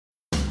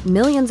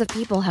Millions of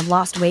people have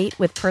lost weight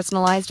with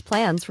personalized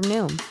plans from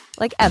Noom.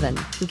 Like Evan,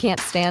 who can't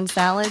stand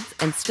salads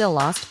and still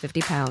lost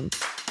 50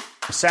 pounds.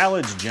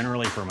 Salads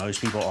generally for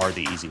most people are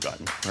the easy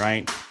button,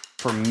 right?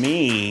 For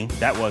me,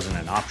 that wasn't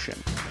an option.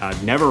 I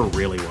never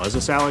really was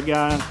a salad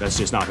guy. That's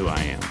just not who I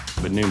am.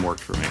 But Noom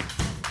worked for me.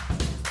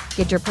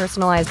 Get your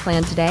personalized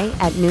plan today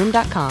at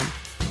Noom.com.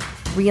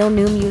 Real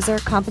Noom user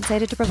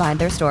compensated to provide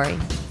their story.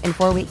 In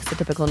 4 weeks, the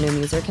typical Noom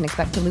user can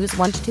expect to lose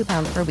 1 to 2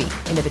 pounds per week.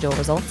 Individual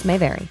results may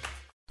vary.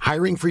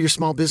 Hiring for your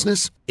small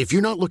business? If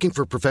you're not looking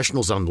for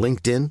professionals on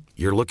LinkedIn,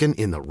 you're looking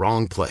in the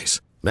wrong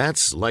place.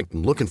 That's like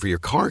looking for your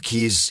car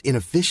keys in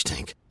a fish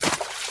tank.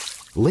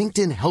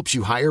 LinkedIn helps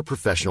you hire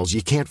professionals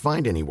you can't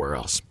find anywhere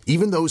else,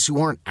 even those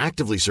who aren't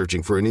actively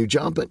searching for a new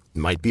job but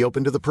might be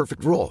open to the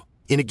perfect role.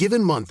 In a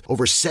given month,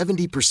 over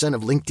 70%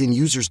 of LinkedIn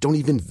users don't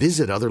even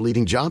visit other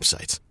leading job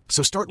sites.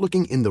 So start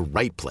looking in the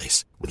right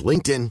place. With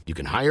LinkedIn, you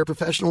can hire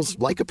professionals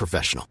like a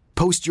professional.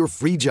 Post your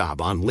free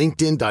job on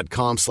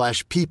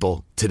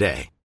linkedin.com/people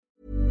today.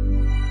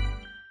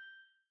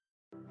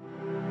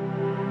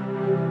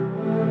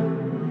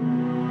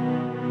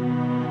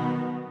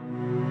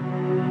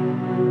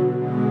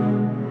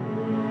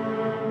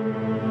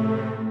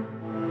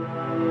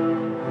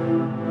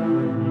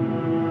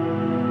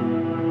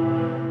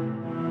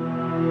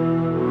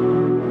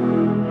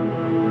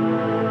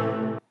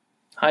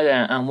 Hi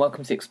there, and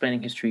welcome to the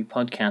Explaining History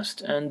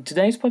podcast. And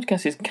today's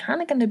podcast is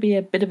kind of going to be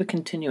a bit of a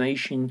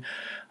continuation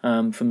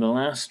from the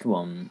last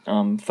one,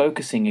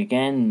 focusing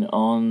again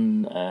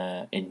on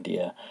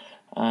India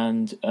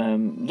and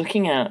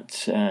looking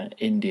at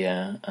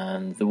India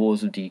and the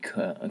wars of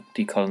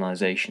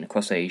decolonization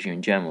across Asia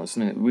in general. It's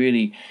something that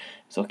really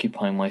is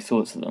occupying my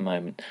thoughts at the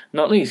moment,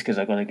 not least because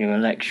I've got to give a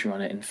lecture on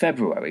it in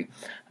February.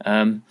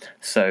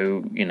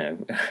 So, you know,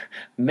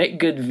 make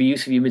good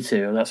use of your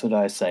material, that's what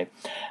I say.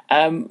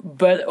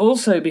 But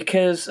also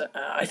because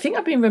I think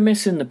I've been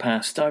remiss in the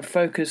past. I've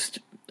focused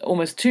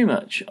almost too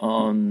much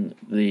on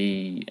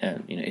the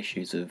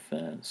issues of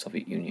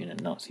Soviet Union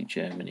and Nazi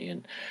Germany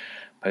and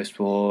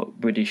post-war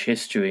British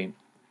history.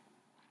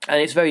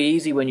 And it's very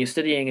easy when you're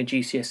studying a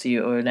GCSE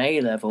or an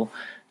A-level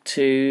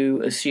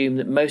to assume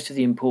that most of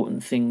the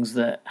important things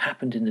that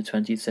happened in the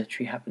 20th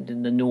century happened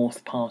in the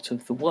north part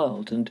of the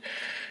world. And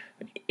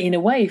in a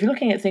way, if you're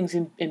looking at things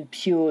in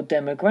pure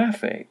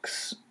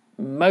demographics,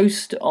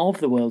 most of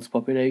the world's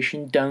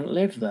population don't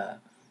live there.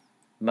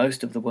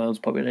 Most of the world's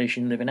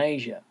population live in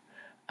Asia.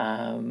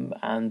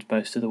 And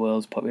most of the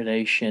world's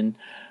population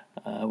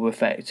were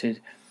affected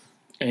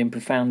in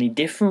profoundly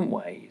different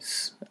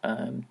ways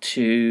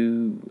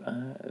to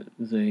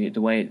the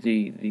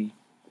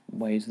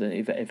ways that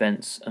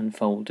events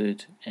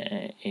unfolded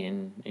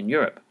in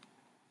Europe.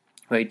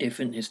 Very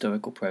different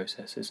historical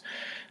processes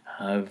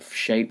have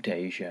shaped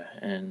Asia,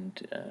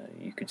 and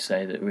you could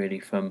say that really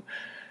from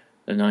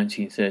the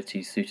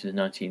 1930s through to the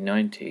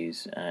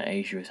 1990s,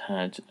 Asia has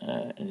had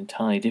an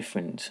entirely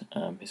different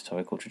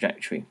historical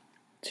trajectory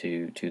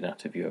to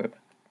that of Europe,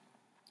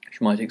 which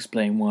might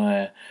explain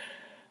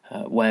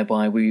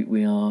whereby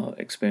we are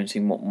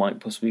experiencing what might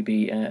possibly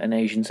be an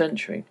Asian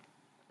century.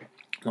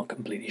 Not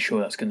completely sure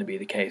that's going to be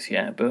the case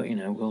yet, but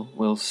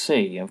we'll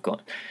see. I've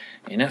got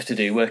enough to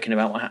do working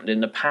about what happened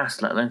in the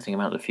past, let alone think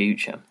about the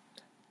future.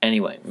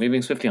 Anyway,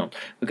 moving swiftly on,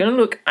 we're going to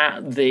look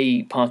at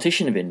the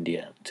partition of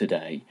India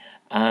today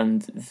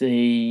and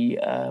the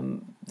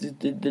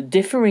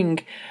differing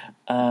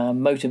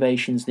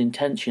motivations and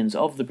intentions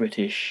of the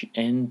British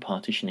in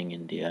partitioning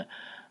India.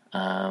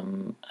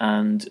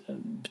 And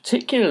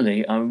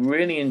particularly, I'm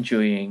really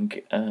enjoying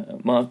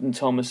Martin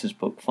Thomas's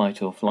book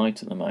Fight or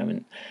Flight at the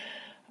moment,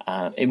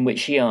 in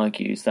which he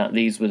argues that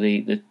these were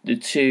the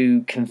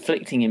two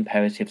conflicting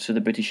imperatives for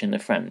the British and the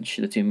French,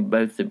 that in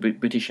both the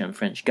British and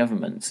French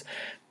governments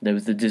there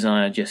was the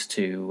desire just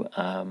to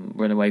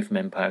run away from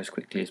empire as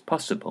quickly as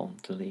possible,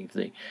 to leave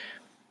the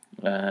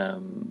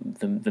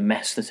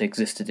mess that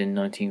existed in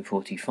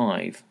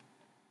 1945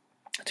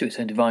 to its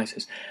own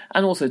devices,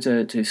 and also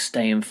to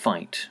stay and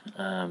fight,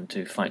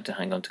 to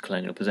hang on to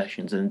colonial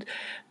possessions. And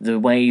the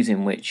ways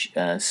in which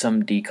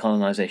some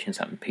decolonizations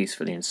happened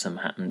peacefully and some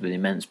happened with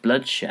immense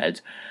bloodshed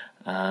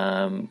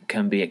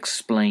can be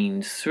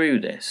explained through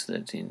this,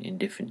 that in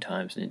different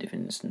times and in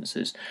different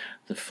instances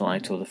the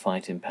flight or the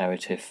fight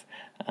imperative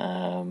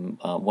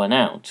won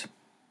out.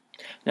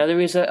 Now,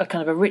 there is a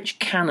kind of a rich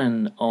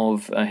canon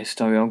of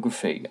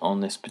historiography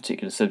on this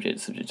particular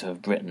subject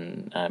of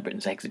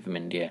Britain's exit from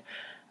India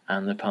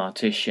and the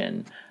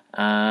partition,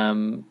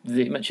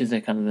 much as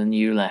the kind of the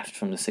new left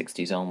from the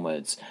 60s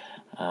onwards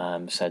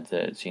said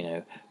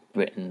that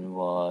Britain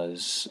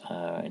was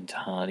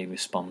entirely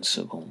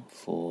responsible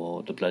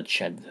for the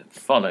bloodshed that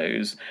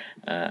follows,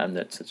 and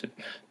that sort of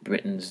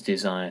Britain's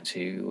desire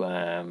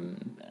to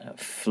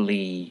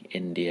flee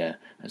India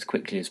as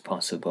quickly as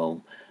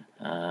possible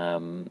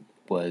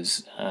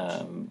was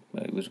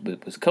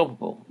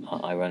culpable.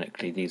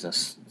 Ironically, these are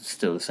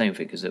still the same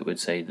figures that would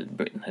say that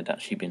Britain had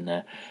actually been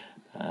there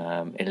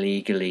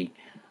illegally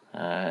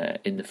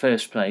in the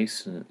first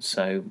place, and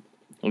so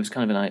it was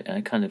kind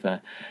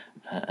of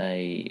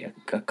a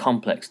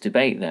complex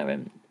debate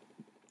therein.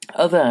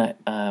 Other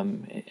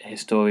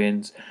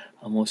historians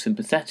are more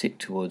sympathetic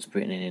towards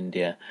Britain and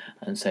India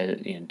and say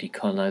that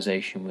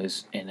decolonisation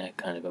was in a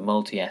kind of a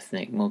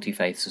multi-ethnic,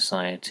 multi-faith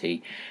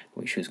society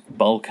which was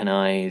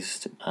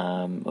balkanised,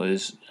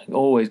 was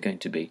always going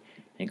to be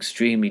an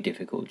extremely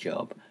difficult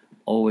job,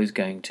 always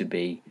going to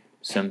be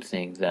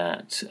something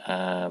that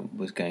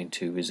was going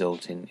to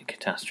result in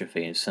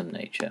catastrophe in some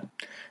nature.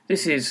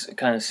 This is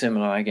kind of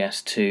similar, I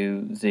guess,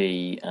 to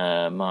the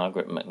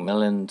Margaret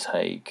Macmillan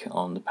take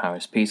on the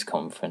Paris Peace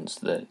Conference,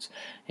 that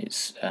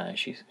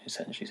she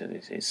essentially said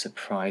it's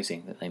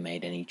surprising that they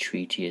made any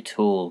treaty at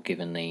all,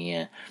 given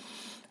the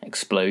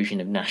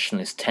explosion of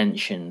nationalist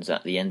tensions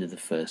at the end of the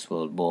First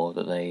World War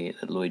that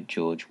Lloyd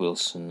George,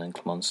 Wilson and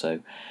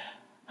Clemenceau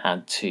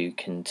had to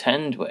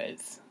contend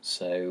with.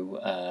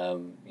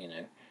 So,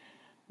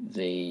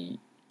 the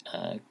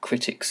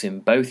critics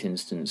in both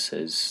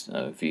instances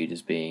are viewed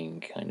as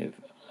being kind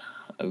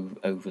of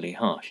overly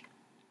harsh.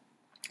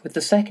 With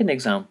the second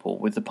example,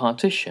 with the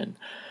partition,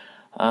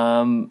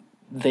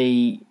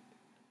 the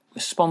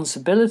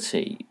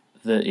responsibility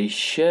that is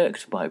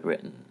shirked by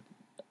Britain,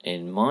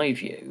 in my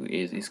view,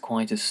 is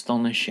quite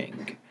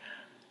astonishing.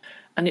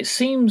 And it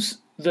seems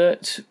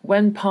that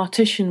when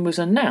partition was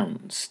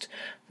announced,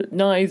 that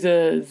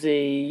neither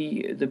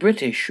the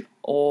British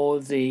or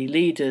the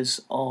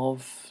leaders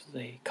of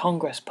the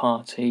Congress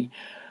Party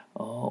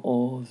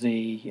or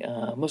the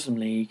Muslim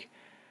League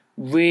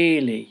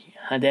really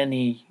had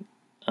any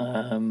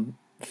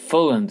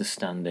full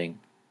understanding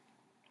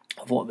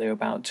of what they were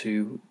about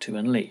to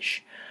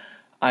unleash.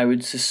 I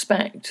would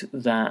suspect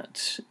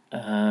that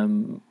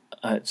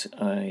at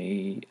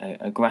a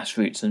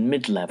grassroots and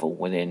mid-level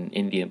within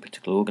Indian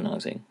political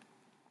organising,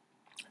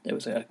 there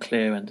was a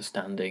clear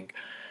understanding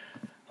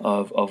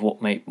of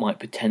what might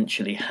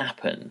potentially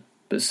happen.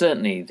 But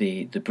certainly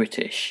the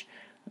British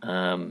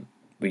were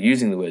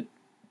using the word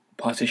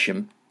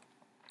partition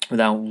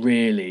without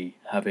really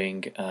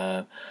having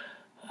a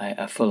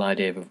full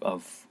idea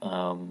of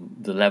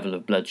the level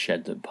of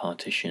bloodshed that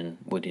partition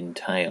would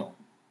entail.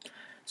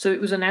 So it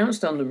was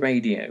announced on the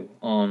radio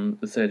on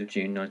the 3rd of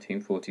June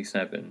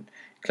 1947.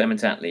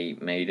 Clement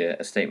Attlee made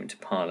a statement to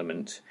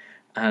Parliament,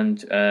 and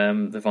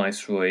the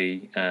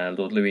Viceroy,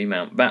 Lord Louis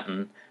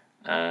Mountbatten,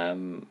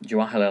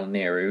 Jawaharlal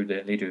Nehru,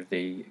 the leader of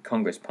the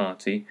Congress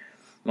Party,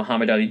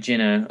 Muhammad Ali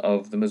Jinnah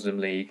of the Muslim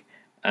League,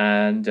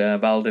 and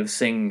Baldev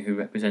Singh, who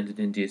represented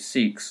India's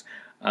Sikhs,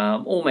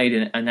 all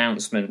made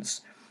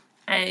announcements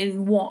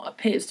in what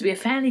appears to be a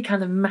fairly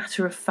kind of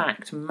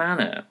matter-of-fact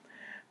manner.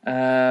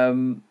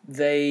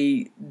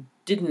 They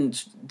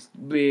didn't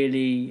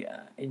really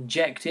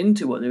inject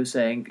into what they were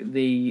saying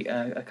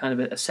a kind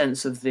of a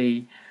sense of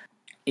the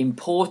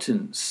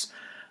importance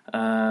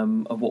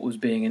of what was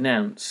being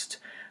announced.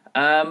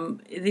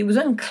 It was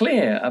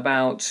unclear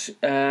about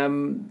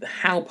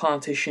how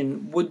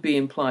partition would be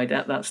implied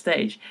at that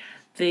stage.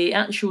 The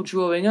actual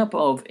drawing up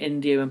of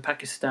India and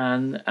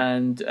Pakistan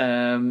and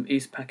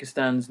East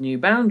Pakistan's new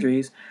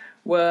boundaries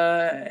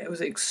was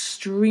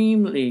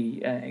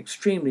extremely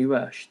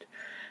rushed.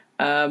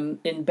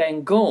 In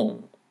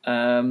Bengal,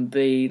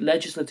 the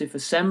Legislative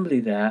Assembly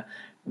there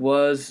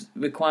was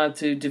required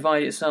to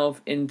divide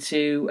itself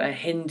into a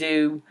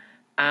Hindu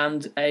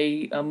and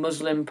a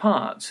Muslim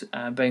part.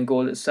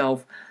 Bengal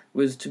itself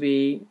was to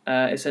be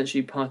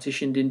essentially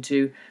partitioned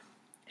into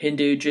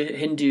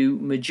Hindu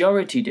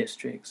majority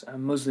districts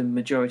and Muslim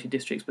majority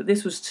districts. But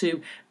this was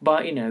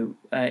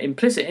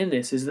implicit in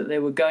this is that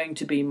there were going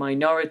to be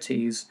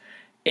minorities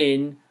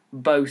in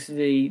both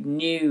the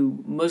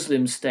new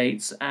Muslim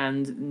states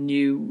and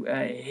new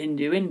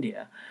Hindu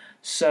India.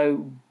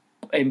 So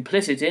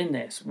implicit in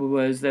this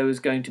was there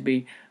was going to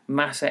be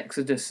mass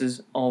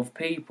exoduses of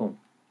people.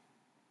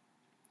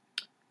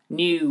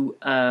 New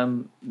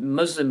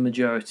Muslim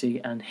majority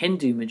and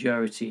Hindu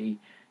majority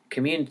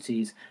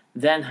communities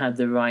then had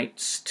the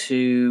rights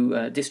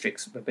to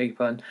districts,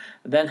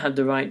 then had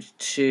the right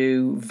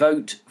to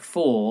vote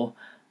for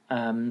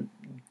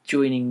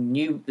joining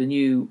the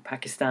new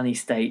Pakistani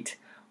state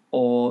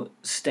or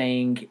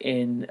staying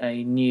in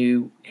a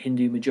new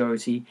Hindu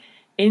majority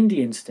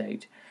Indian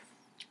state.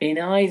 In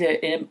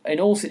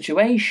all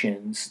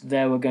situations,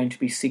 there were going to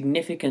be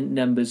significant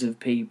numbers of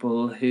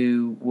people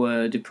who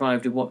were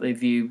deprived of what they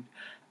viewed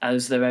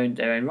as their own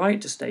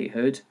right to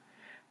statehood,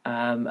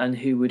 and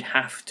who would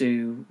have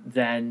to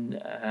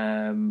then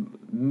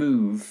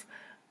move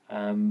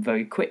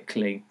very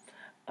quickly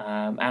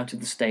out of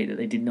the state that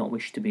they did not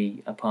wish to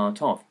be a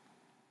part of.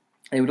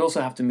 They would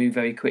also have to move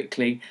very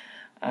quickly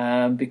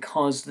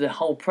because the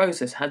whole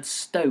process had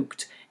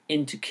stoked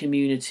into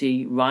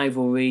community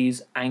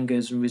rivalries,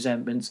 angers and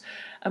resentments.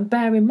 And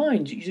bear in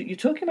mind, you're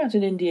talking about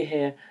an India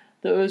here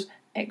that was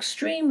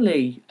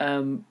extremely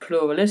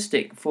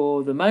pluralistic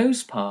for the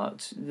most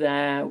part.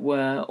 There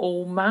were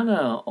all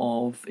manner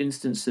of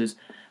instances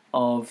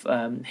of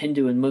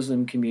Hindu and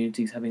Muslim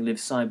communities having lived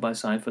side by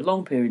side for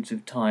long periods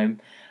of time,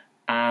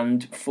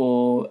 and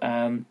for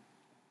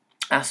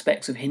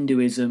aspects of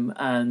Hinduism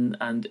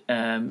and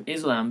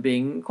Islam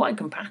being quite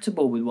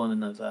compatible with one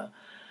another.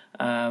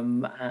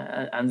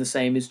 and the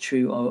same is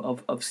true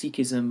of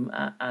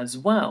Sikhism as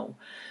well.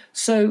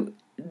 So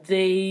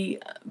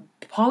the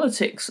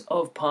politics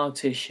of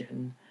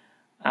partition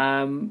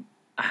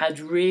had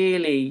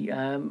really,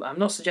 I'm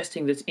not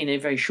suggesting that in a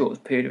very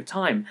short period of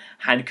time,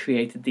 had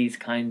created these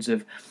kinds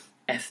of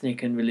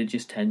ethnic and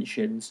religious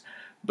tensions,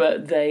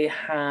 but they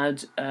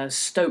had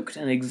stoked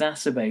and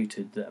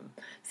exacerbated them.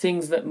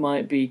 Things that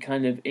might be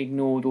kind of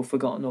ignored or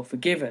forgotten or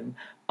forgiven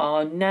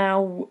are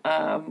now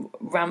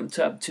ramped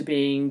up to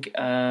being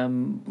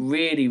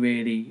really,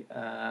 really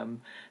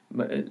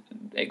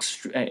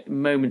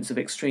moments of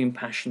extreme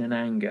passion and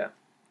anger.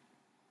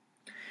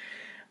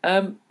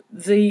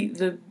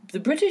 The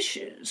British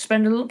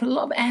spend a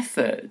lot of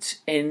effort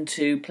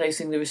into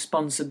placing the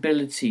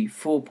responsibility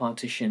for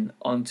partition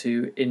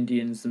onto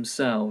Indians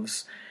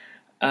themselves.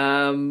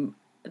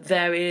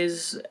 There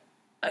is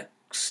a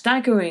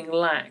staggering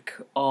lack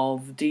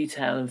of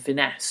detail and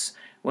finesse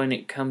when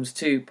it comes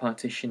to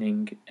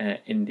partitioning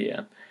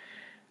India.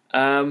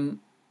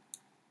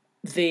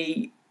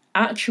 The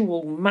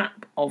actual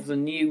map of the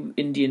new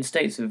Indian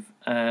states of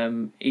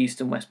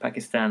East and West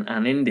Pakistan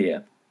and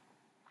India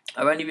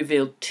are only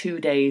revealed 2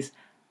 days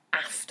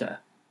after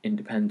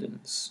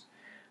independence.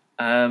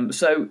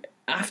 So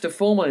after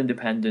formal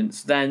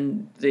independence,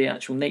 then the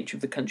actual nature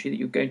of the country that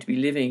you're going to be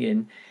living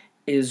in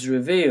is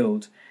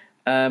revealed.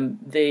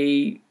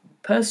 The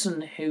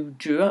person who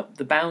drew up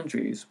the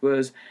boundaries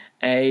was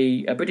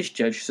a British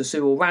judge, Sir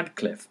Cyril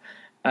Radcliffe,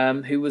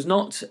 who was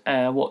not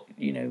what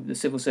the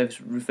civil service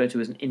would refer to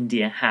as an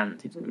India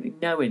hand. He didn't really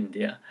know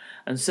India,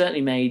 and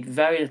certainly made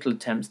very little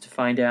attempts to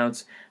find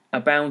out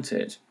about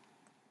it.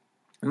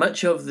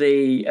 Much of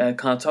the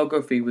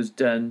cartography was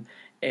done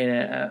in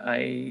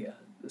a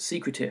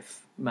secretive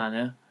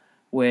manner,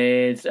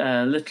 with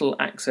little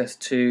access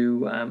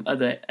to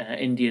other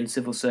Indian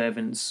civil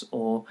servants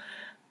or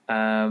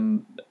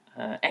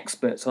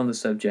experts on the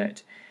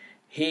subject.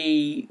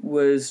 He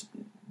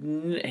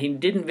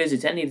didn't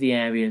visit any of the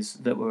areas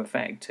that were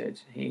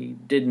affected. He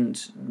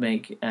didn't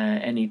make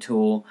any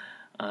tour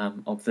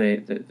of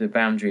the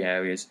boundary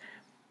areas,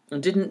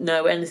 and didn't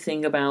know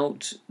anything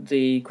about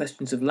the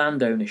questions of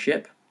land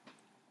ownership.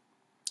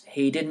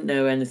 He didn't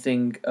know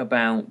anything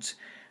about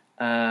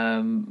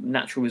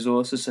natural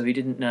resources, so he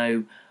didn't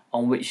know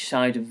on which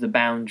side of the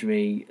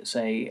boundary,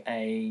 say,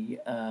 a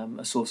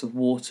source of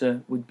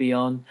water would be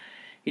on.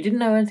 He didn't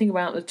know anything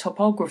about the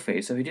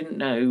topography, so he didn't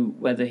know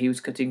whether he was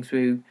cutting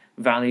through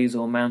valleys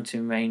or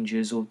mountain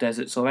ranges or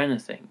deserts or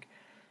anything.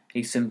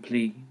 He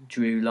simply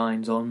drew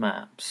lines on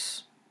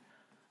maps.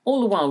 All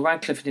the while,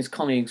 Radcliffe and his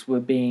colleagues were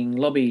being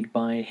lobbied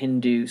by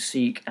Hindu,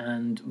 Sikh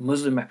and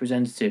Muslim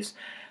representatives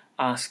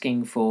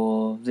asking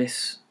for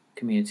this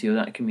community or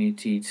that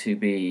community to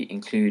be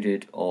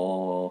included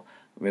or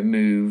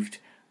removed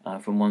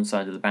from one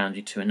side of the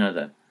boundary to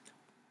another.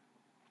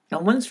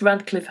 And once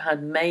Radcliffe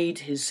had made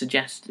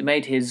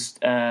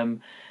the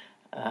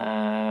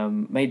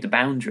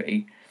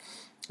boundary,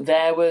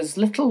 there was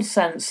little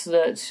sense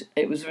that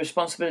it was the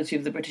responsibility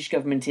of the British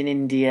government in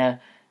India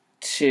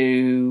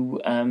to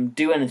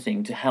do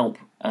anything to help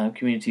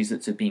communities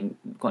that had been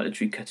quite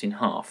literally cut in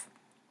half,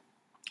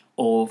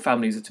 or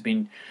families that had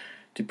been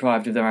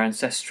deprived of their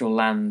ancestral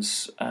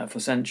lands for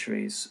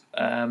centuries.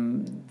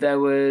 There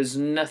was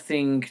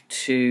nothing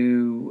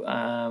to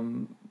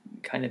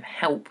kind of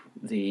help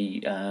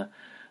the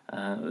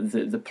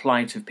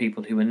plight of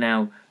people who were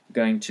now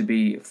going to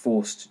be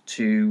forced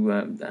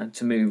to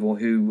move, or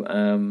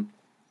who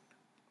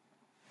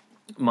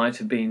might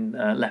have been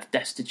left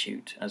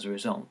destitute as a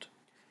result.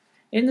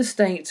 In the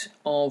state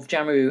of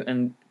Jammu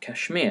and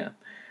Kashmir,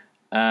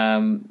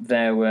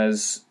 there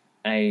was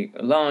a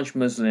large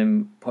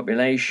Muslim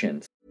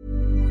population.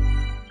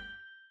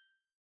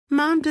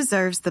 Mom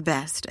deserves the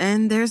best,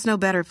 and there's no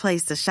better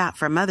place to shop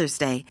for Mother's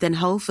Day than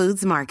Whole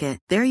Foods Market.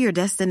 They're your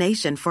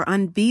destination for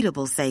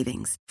unbeatable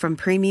savings, from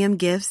premium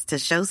gifts to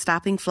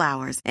show-stopping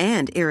flowers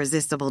and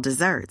irresistible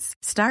desserts.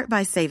 Start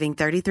by saving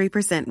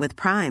 33% with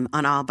Prime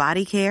on all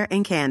body care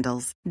and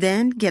candles.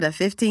 Then get a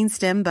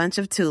 15-stem bunch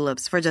of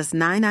tulips for just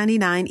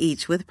 $9.99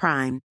 each with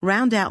Prime.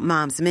 Round out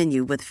Mom's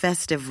menu with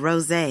festive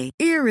rosé,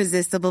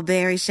 irresistible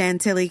berry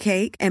chantilly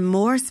cake, and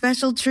more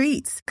special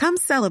treats. Come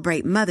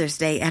celebrate Mother's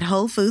Day at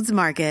Whole Foods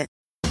Market.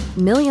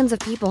 Millions of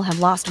people have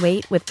lost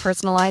weight with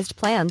personalized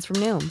plans from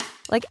Noom.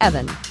 Like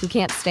Evan, who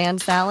can't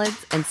stand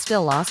salads and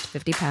still lost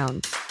 50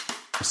 pounds.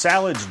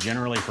 Salads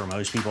generally for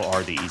most people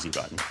are the easy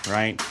button,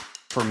 right?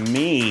 For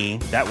me,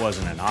 that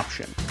wasn't an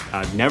option.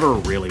 I never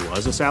really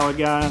was a salad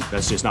guy.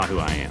 That's just not who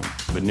I am.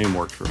 But Noom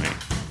worked for me.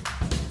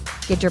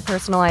 Get your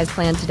personalized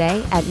plan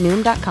today at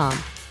Noom.com.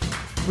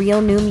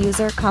 Real Noom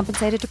user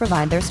compensated to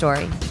provide their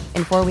story.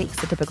 In 4 weeks,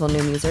 the typical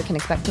Noom user can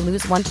expect to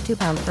lose 1 to 2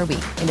 pounds per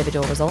week.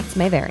 Individual results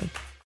may vary.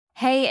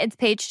 Hey, it's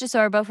Paige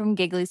DeSorbo from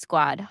Giggly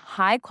Squad.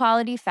 High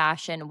quality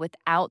fashion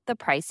without the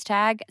price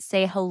tag.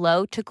 Say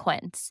hello to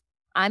Quince.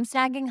 I'm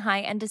snagging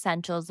high-end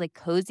essentials like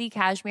cozy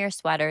cashmere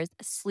sweaters,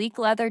 sleek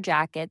leather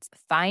jackets,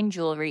 fine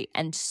jewelry,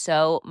 and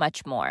so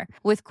much more.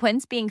 With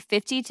Quince being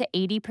 50 to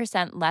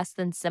 80% less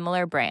than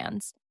similar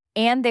brands.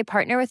 And they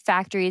partner with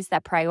factories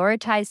that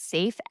prioritize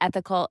safe,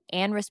 ethical,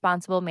 and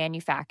responsible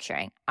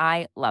manufacturing.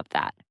 I love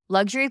that.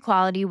 Luxury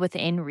quality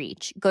within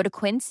reach. Go to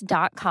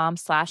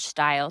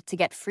quince.com/style to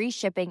get free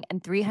shipping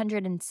and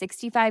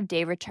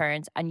 365-day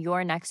returns on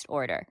your next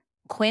order.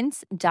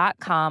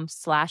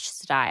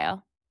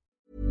 Quince.com/style.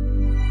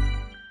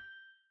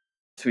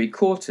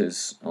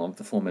 3/4 of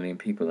the 4 million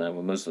people there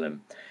were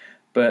Muslim.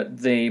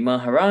 But the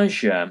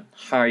Maharaja,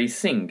 Hari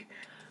Singh,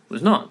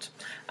 was not.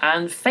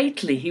 And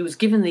fatally, he was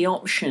given the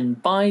option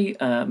by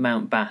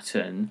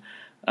Mountbatten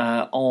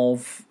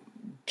of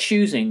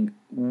choosing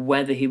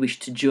whether he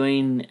wished to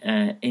join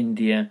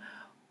India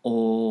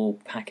or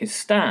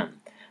Pakistan.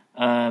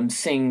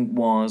 Singh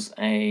was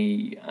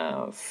a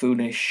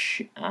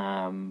foolish,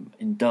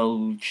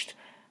 indulged,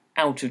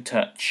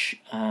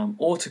 out-of-touch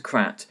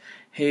autocrat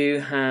who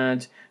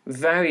had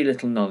very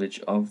little knowledge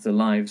of the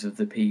lives of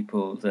the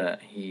people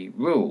that he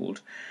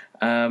ruled.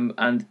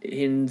 And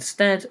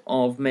instead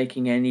of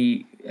making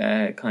any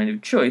kind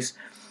of choice,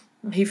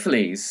 he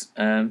flees,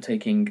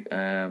 taking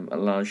a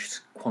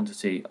large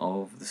quantity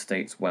of the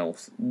state's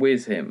wealth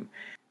with him.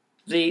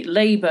 The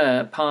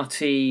Labour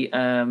Party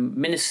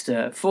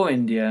Minister for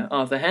India,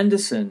 Arthur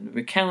Henderson,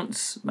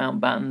 recounts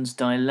Mountbatten's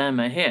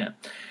dilemma here.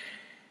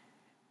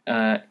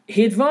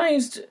 He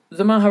advised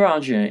the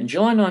Maharaja in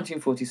July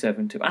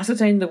 1947 to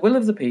ascertain the will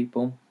of the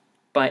people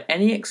by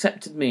any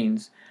accepted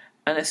means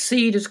and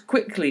accede as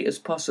quickly as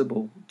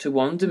possible to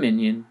one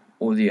dominion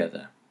or the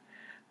other.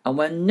 And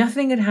when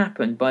nothing had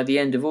happened by the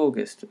end of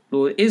August,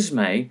 Lord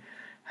Ismay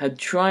had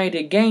tried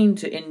again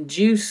to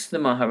induce the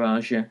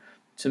Maharaja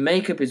to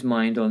make up his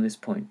mind on this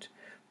point.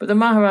 But the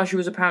Maharaja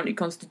was apparently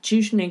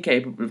constitutionally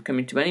incapable of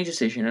coming to any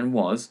decision and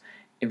was,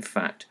 in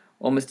fact,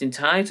 almost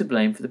entirely to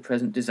blame for the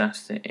present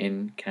disaster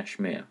in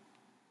Kashmir.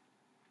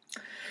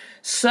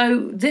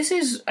 So this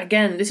is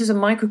a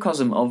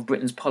microcosm of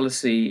Britain's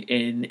policy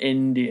in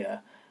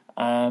India,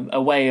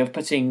 a way of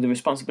putting the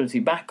responsibility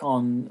back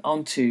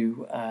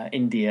onto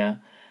India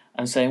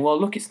and saying, well,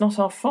 look, it's not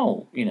our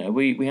fault. You know,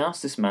 we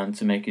asked this man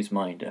to make his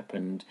mind up,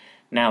 and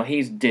now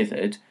he's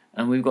dithered,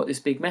 and we've got this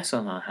big mess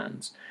on our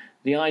hands.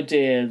 The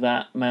idea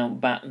that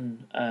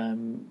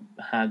Mountbatten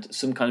had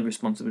some kind of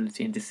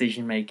responsibility in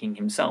decision-making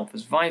himself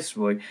as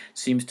Viceroy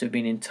seems to have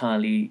been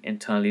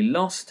entirely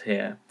lost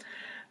here.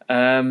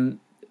 And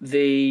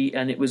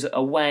it was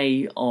a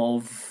way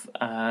of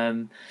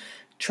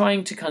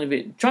trying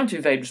to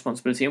evade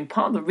responsibility, and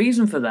part of the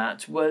reason for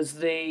that was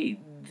the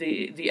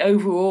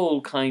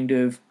overall kind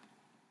of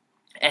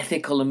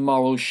ethical and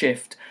moral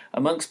shift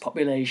amongst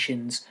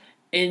populations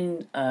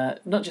in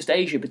not just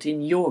Asia but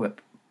in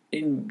Europe,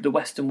 in the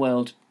Western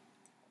world,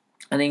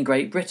 and in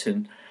Great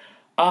Britain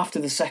after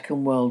the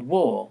Second World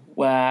War,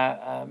 where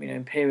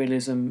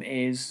imperialism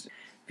is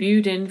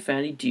viewed in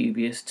fairly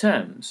dubious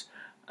terms.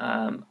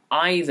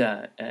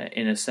 Either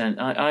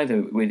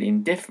with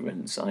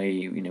indifference,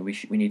 i.e.,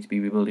 we need to be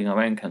rebuilding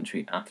our own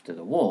country after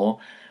the war,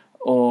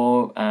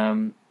 or a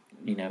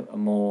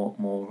more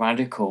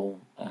radical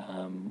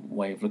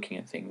way of looking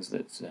at things,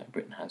 that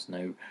Britain has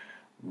no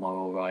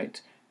moral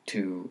right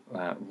to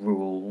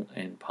rule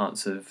in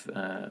parts of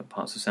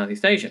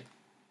Southeast Asia.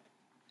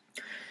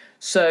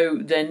 So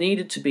there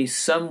needed to be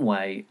some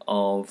way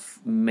of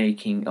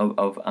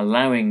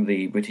allowing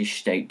the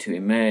British state to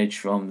emerge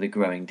from the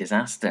growing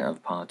disaster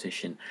of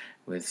partition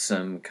with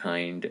some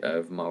kind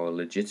of moral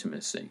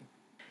legitimacy.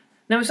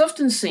 Now, it's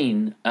often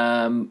seen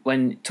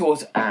when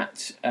taught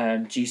at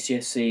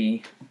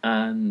GCSE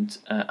and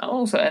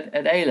also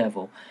at A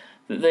level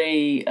that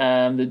the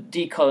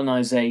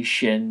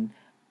decolonisation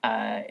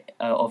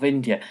of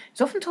India, it's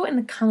often taught in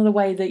the kind of the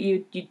way that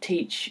you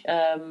teach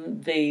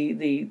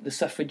the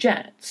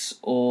suffragettes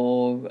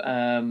or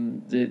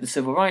the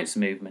civil rights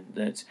movement,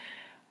 that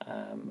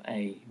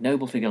a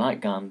noble figure like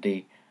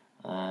Gandhi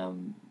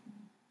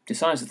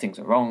decides that things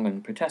are wrong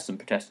and protests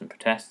and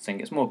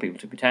gets more people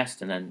to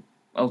protest, and then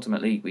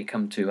ultimately we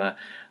come to a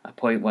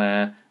point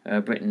where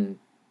Britain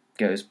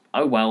goes,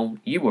 oh well,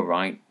 you were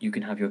right, you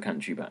can have your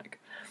country back.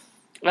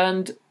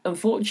 And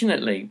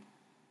unfortunately,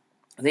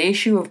 the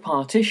issue of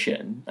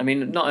partition, I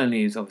mean, not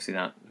only is obviously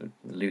that a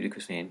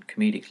ludicrously and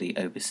comedically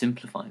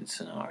oversimplified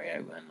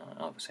scenario, and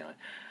obviously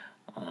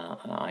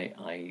I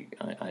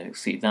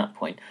exceed that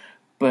point,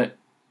 but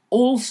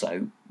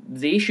also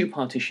the issue of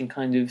partition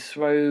kind of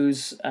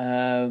throws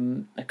a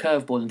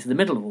curveball into the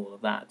middle of all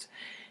of that,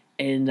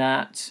 in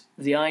that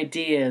the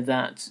idea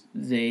that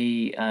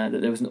that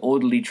there was an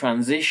orderly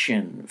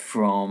transition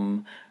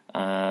from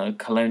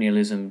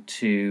colonialism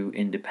to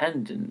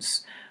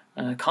independence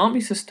can't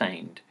be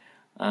sustained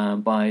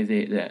by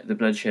the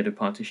bloodshed of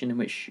partition, in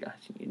which I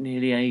think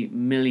nearly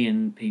 1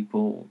 million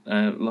people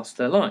lost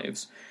their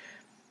lives,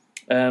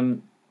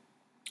 and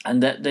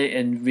that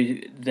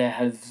there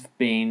have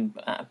been,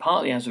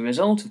 partly as a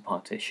result of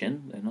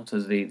partition, though not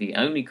as the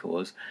only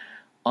cause,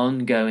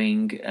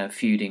 ongoing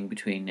feuding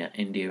between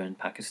India and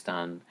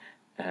Pakistan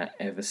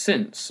ever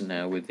since,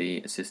 now with the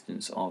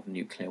assistance of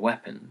nuclear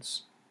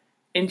weapons.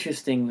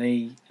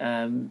 Interestingly,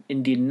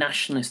 Indian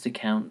nationalist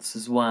accounts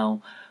as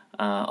well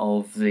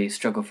of the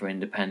struggle for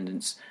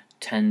independence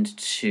tend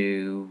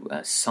to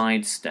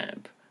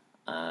sidestep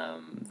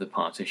the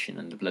partition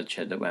and the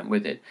bloodshed that went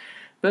with it.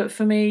 But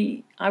for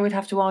me, I would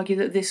have to argue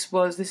that this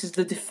is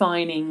the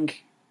defining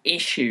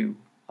issue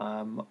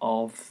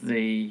of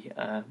the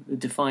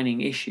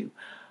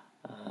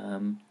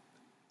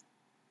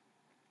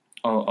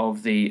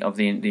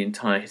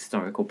entire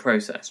historical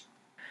process.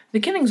 The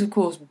killings, of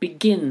course,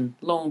 begin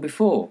long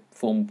before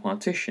formal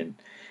partition.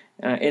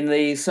 In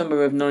the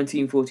summer of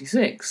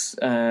 1946,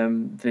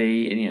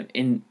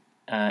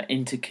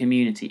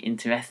 inter-community,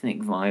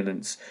 inter-ethnic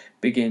violence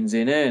begins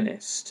in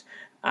earnest,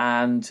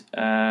 and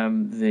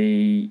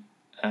the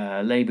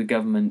Labour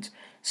government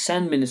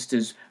send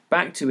ministers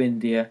back to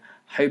India,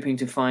 hoping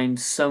to find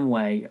some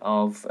way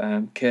of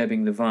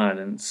curbing the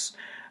violence,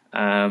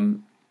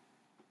 and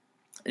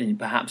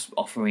perhaps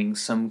offering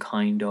some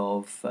kind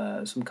of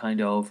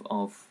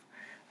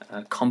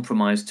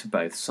compromise to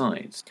both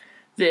sides.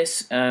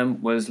 This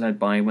was led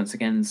by, once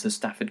again, Sir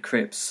Stafford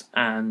Cripps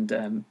and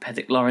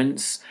Pethick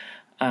Lawrence.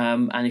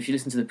 And if you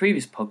listen to the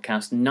previous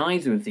podcast,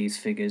 neither of these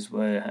figures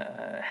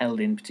were held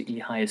in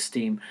particularly high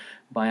esteem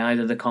by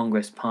either the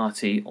Congress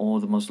Party or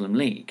the Muslim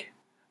League.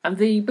 And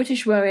the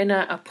British were in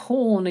a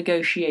poor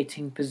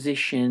negotiating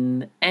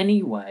position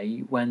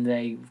anyway when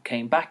they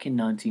came back in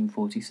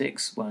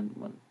 1946,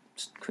 when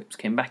Cripps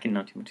came back in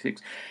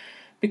 1946,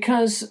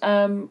 because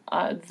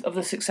of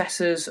the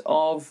successes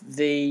of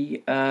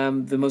the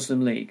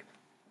Muslim League.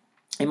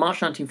 In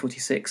March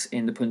 1946,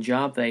 in the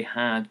Punjab, they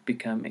had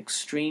become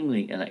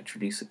extremely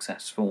electorally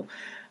successful,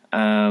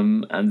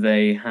 and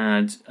they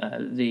had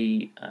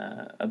the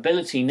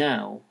ability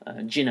now,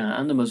 Jinnah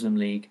and the Muslim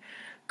League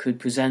could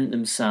present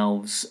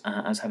themselves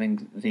as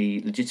having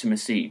the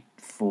legitimacy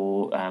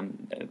for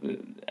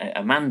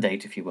a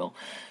mandate, if you will,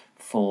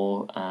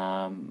 for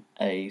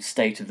a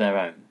state of their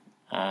own.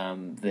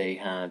 They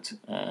had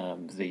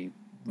the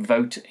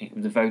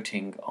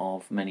voting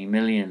of many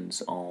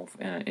millions of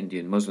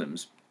Indian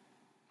Muslims.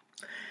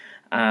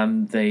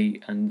 They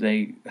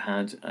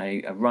had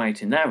a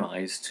right in their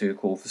eyes to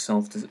call for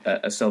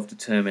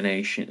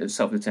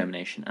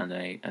self-determination and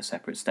a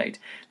separate state.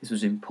 This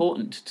was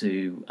important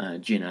to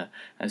Jinnah,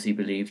 as he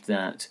believed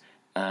that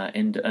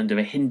under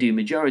a Hindu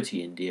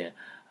majority India,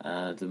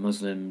 the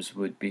Muslims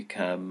would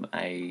become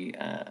a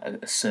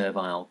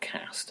servile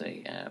caste,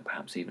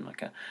 perhaps even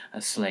like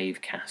a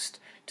slave caste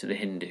to the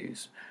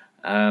Hindus.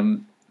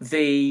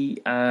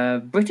 The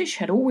British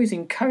had always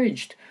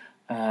encouraged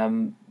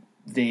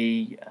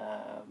the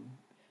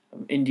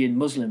Indian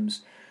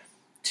Muslims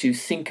to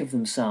think of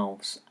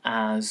themselves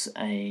as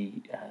a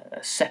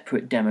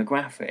separate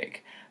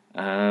demographic.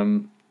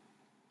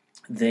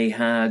 They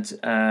had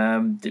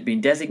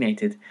been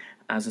designated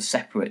as a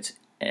separate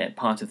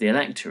part of the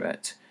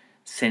electorate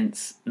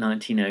since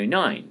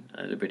 1909.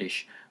 The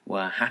British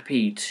were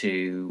happy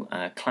to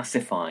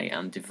classify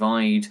and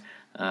divide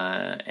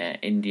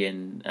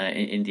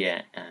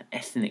India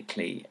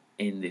ethnically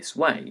in this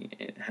way.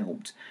 It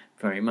helped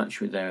very much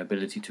with their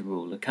ability to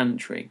rule the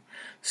country.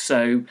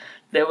 So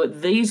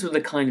these were the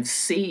kind of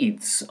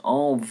seeds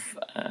of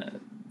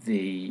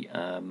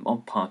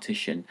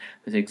partition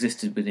that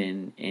existed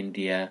within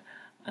India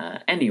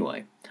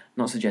anyway.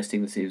 Not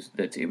suggesting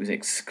that it was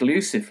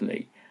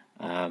exclusively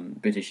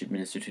British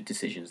administrative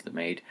decisions that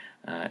made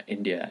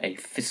India a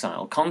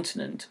fissile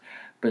continent,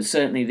 but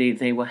certainly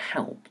they were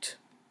helped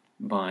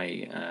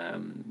by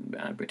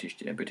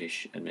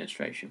British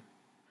administration.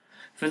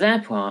 For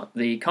their part,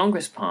 the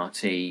Congress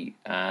Party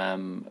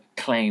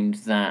claimed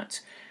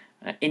that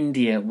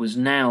India was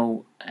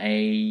now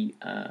it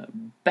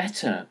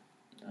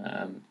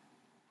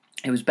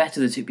was better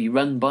that it be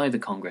run by the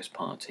Congress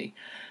Party,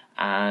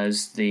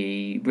 as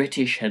the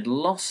British had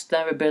lost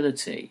their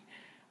ability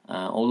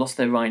or lost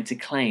their right to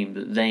claim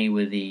that they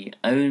were the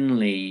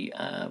only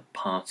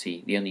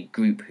party, the only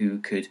group who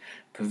could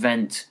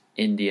prevent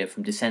India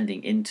from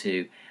descending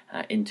into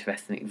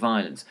inter-ethnic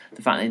violence.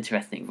 The fact that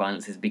inter-ethnic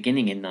violence is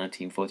beginning in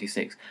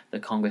 1946, the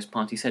Congress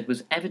Party said,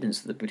 was evidence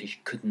that the British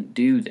couldn't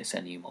do this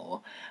anymore,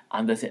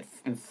 and that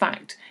in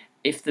fact,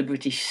 if the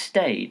British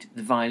stayed,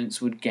 the violence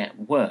would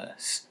get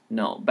worse,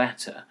 not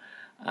better.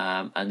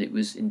 And it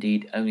was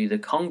indeed only the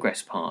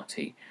Congress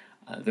Party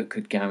that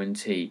could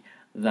guarantee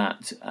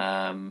that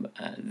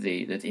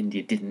that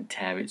India didn't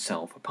tear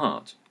itself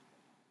apart.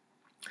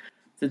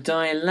 The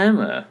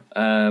dilemma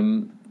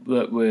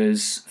that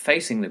was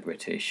facing the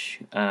British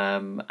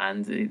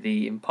and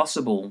the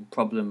impossible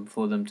problem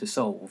for them to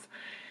solve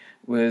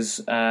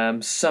was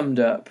summed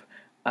up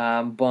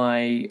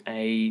by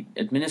an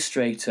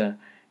administrator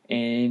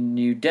in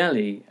New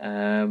Delhi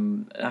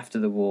after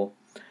the war.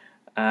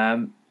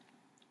 And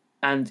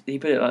he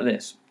put it like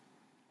this.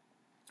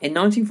 In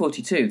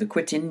 1942, the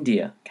Quit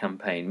India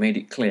campaign made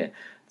it clear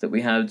that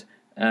we had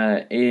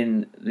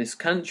in this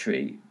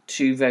country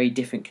two very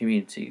different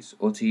communities,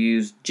 or to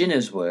use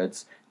Jinnah's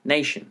words,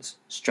 nations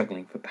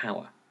struggling for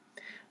power,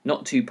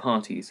 not two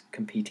parties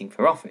competing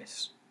for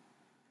office.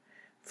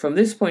 From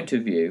this point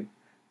of view,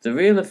 the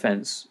real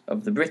offence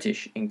of the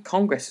British in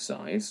Congress's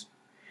eyes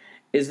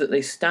is that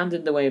they stand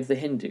in the way of the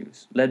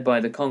Hindus, led by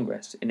the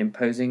Congress, in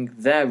imposing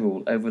their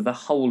rule over the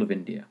whole of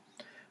India.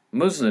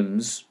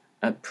 Muslims,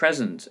 at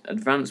present,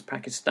 advance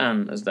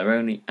Pakistan as their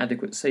only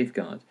adequate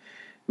safeguard.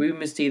 We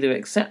must either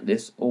accept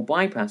this or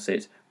bypass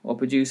it or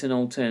produce an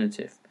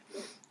alternative.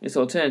 This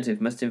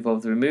alternative must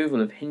involve the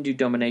removal of Hindu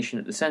domination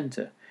at the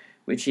centre,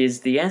 which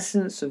is the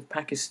essence of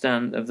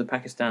the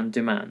Pakistan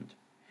demand.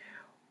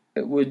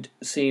 It would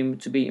seem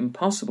to be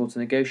impossible to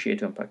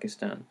negotiate on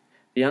Pakistan.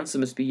 The answer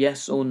must be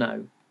yes or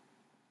no.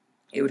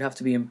 It would have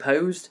to be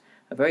imposed,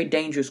 a very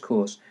dangerous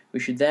course. We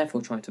should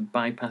therefore try to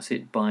bypass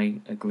it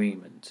by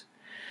agreement.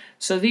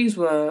 So these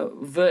were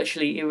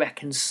virtually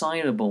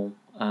irreconcilable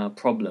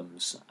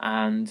problems,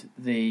 and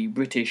the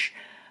British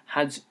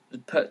had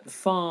put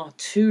far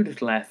too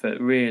little effort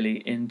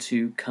really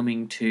into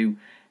coming to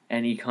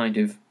any kind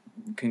of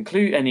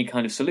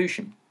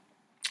solution.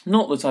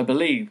 Not that I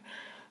believe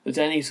that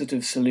any sort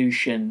of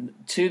solution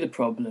to the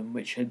problem,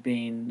 which had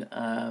been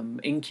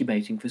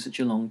incubating for such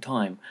a long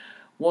time,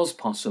 was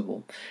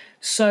possible.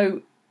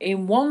 So,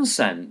 in one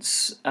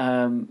sense,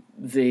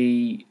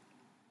 the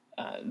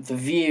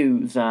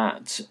view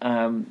that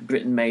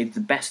Britain made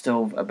the best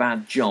of a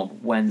bad job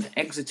when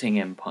exiting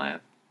empire,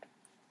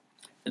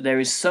 there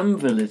is some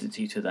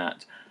validity to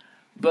that.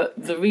 But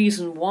the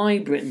reason why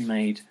Britain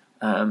made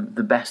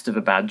the best of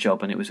a bad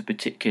job, and it was a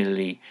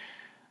particularly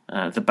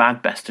the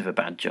bad best of a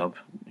bad job,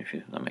 if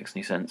that makes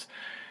any sense,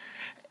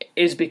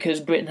 is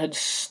because Britain had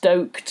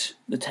stoked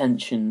the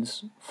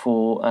tensions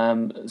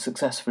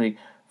successfully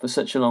for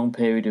such a long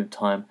period of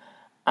time,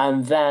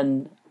 and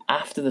then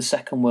after the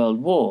Second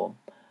World War,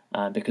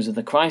 because of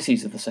the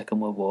crises of the Second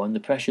World War and the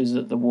pressures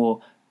that the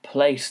war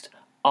placed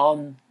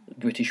on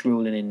British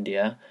rule in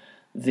India,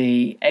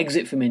 the pace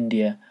of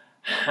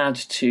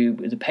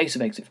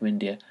exit from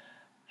India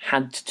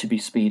had to be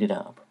speeded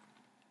up.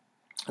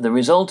 The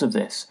result of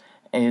this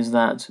is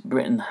that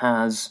Britain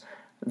has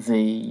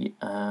the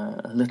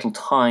little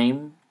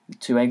time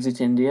to exit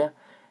India.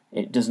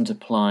 It doesn't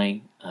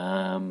apply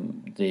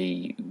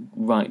the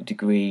right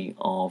degree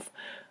of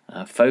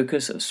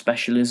focus, of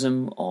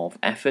specialism, of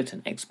effort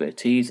and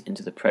expertise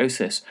into the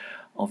process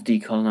of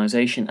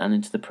decolonisation and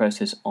into the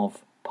process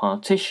of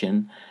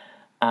partition,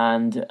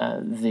 and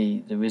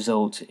the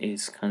result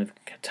is kind of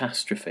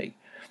catastrophe.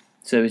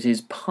 So it is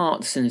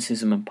part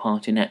cynicism and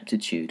part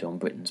ineptitude on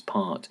Britain's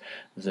part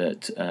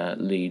that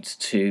leads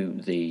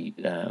to the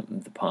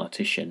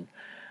partition,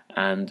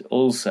 and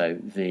also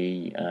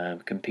the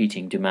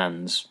competing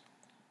demands,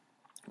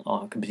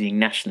 or competing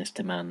nationalist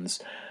demands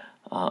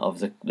of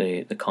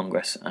the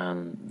Congress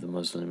and the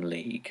Muslim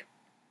League.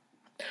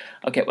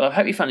 Okay, well, I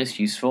hope you found this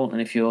useful, and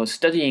if you're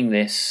studying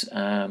this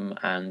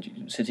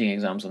and sitting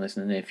exams on this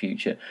in the near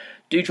future,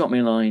 do drop me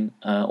a line.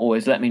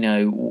 Always let me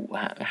know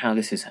how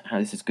this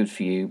is good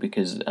for you,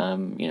 because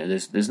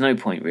there's no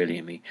point really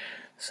in me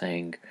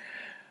saying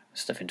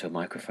stuff into a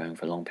microphone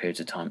for long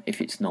periods of time if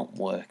it's not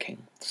working.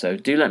 So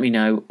do let me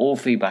know. All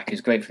feedback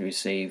is gratefully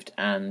received,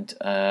 and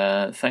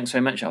thanks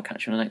very much. I'll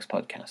catch you on the next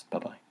podcast. Bye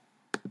bye.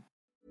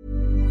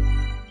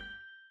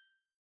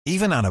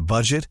 Even on a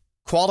budget,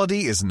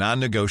 quality is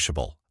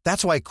non-negotiable.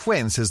 That's why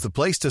Quince is the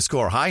place to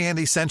score high-end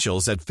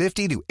essentials at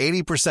 50 to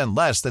 80%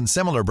 less than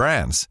similar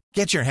brands.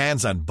 Get your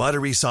hands on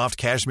buttery soft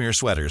cashmere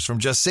sweaters from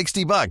just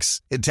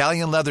 $60,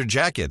 Italian leather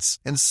jackets,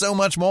 and so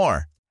much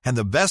more. And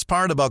the best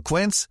part about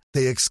Quince,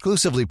 they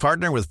exclusively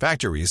partner with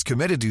factories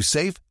committed to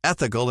safe,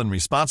 ethical, and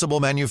responsible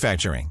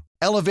manufacturing.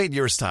 Elevate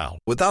your style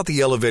without the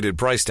elevated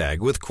price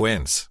tag with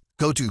Quince.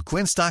 Go to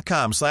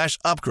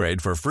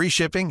quince.com/upgrade for free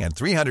shipping and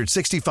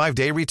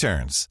 365-day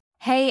returns.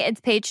 Hey,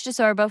 it's Paige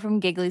DeSorbo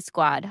from Giggly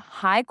Squad.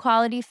 High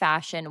quality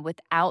fashion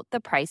without the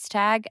price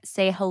tag.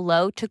 Say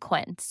hello to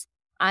Quince.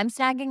 I'm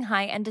snagging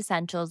high-end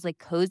essentials like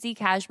cozy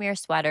cashmere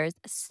sweaters,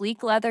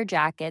 sleek leather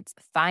jackets,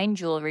 fine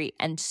jewelry,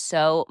 and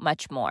so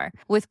much more.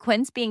 With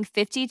Quince being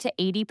 50 to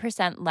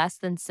 80% less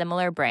than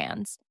similar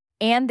brands.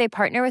 And they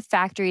partner with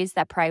factories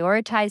that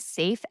prioritize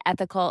safe,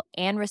 ethical,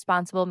 and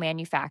responsible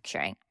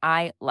manufacturing.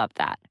 I love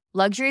that.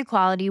 Luxury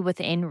quality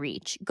within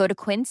reach. Go to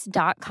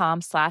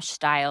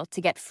quince.com/style to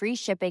get free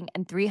shipping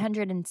and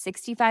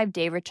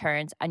 365-day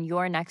returns on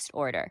your next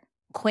order.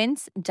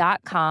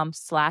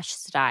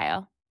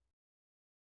 Quince.com/style.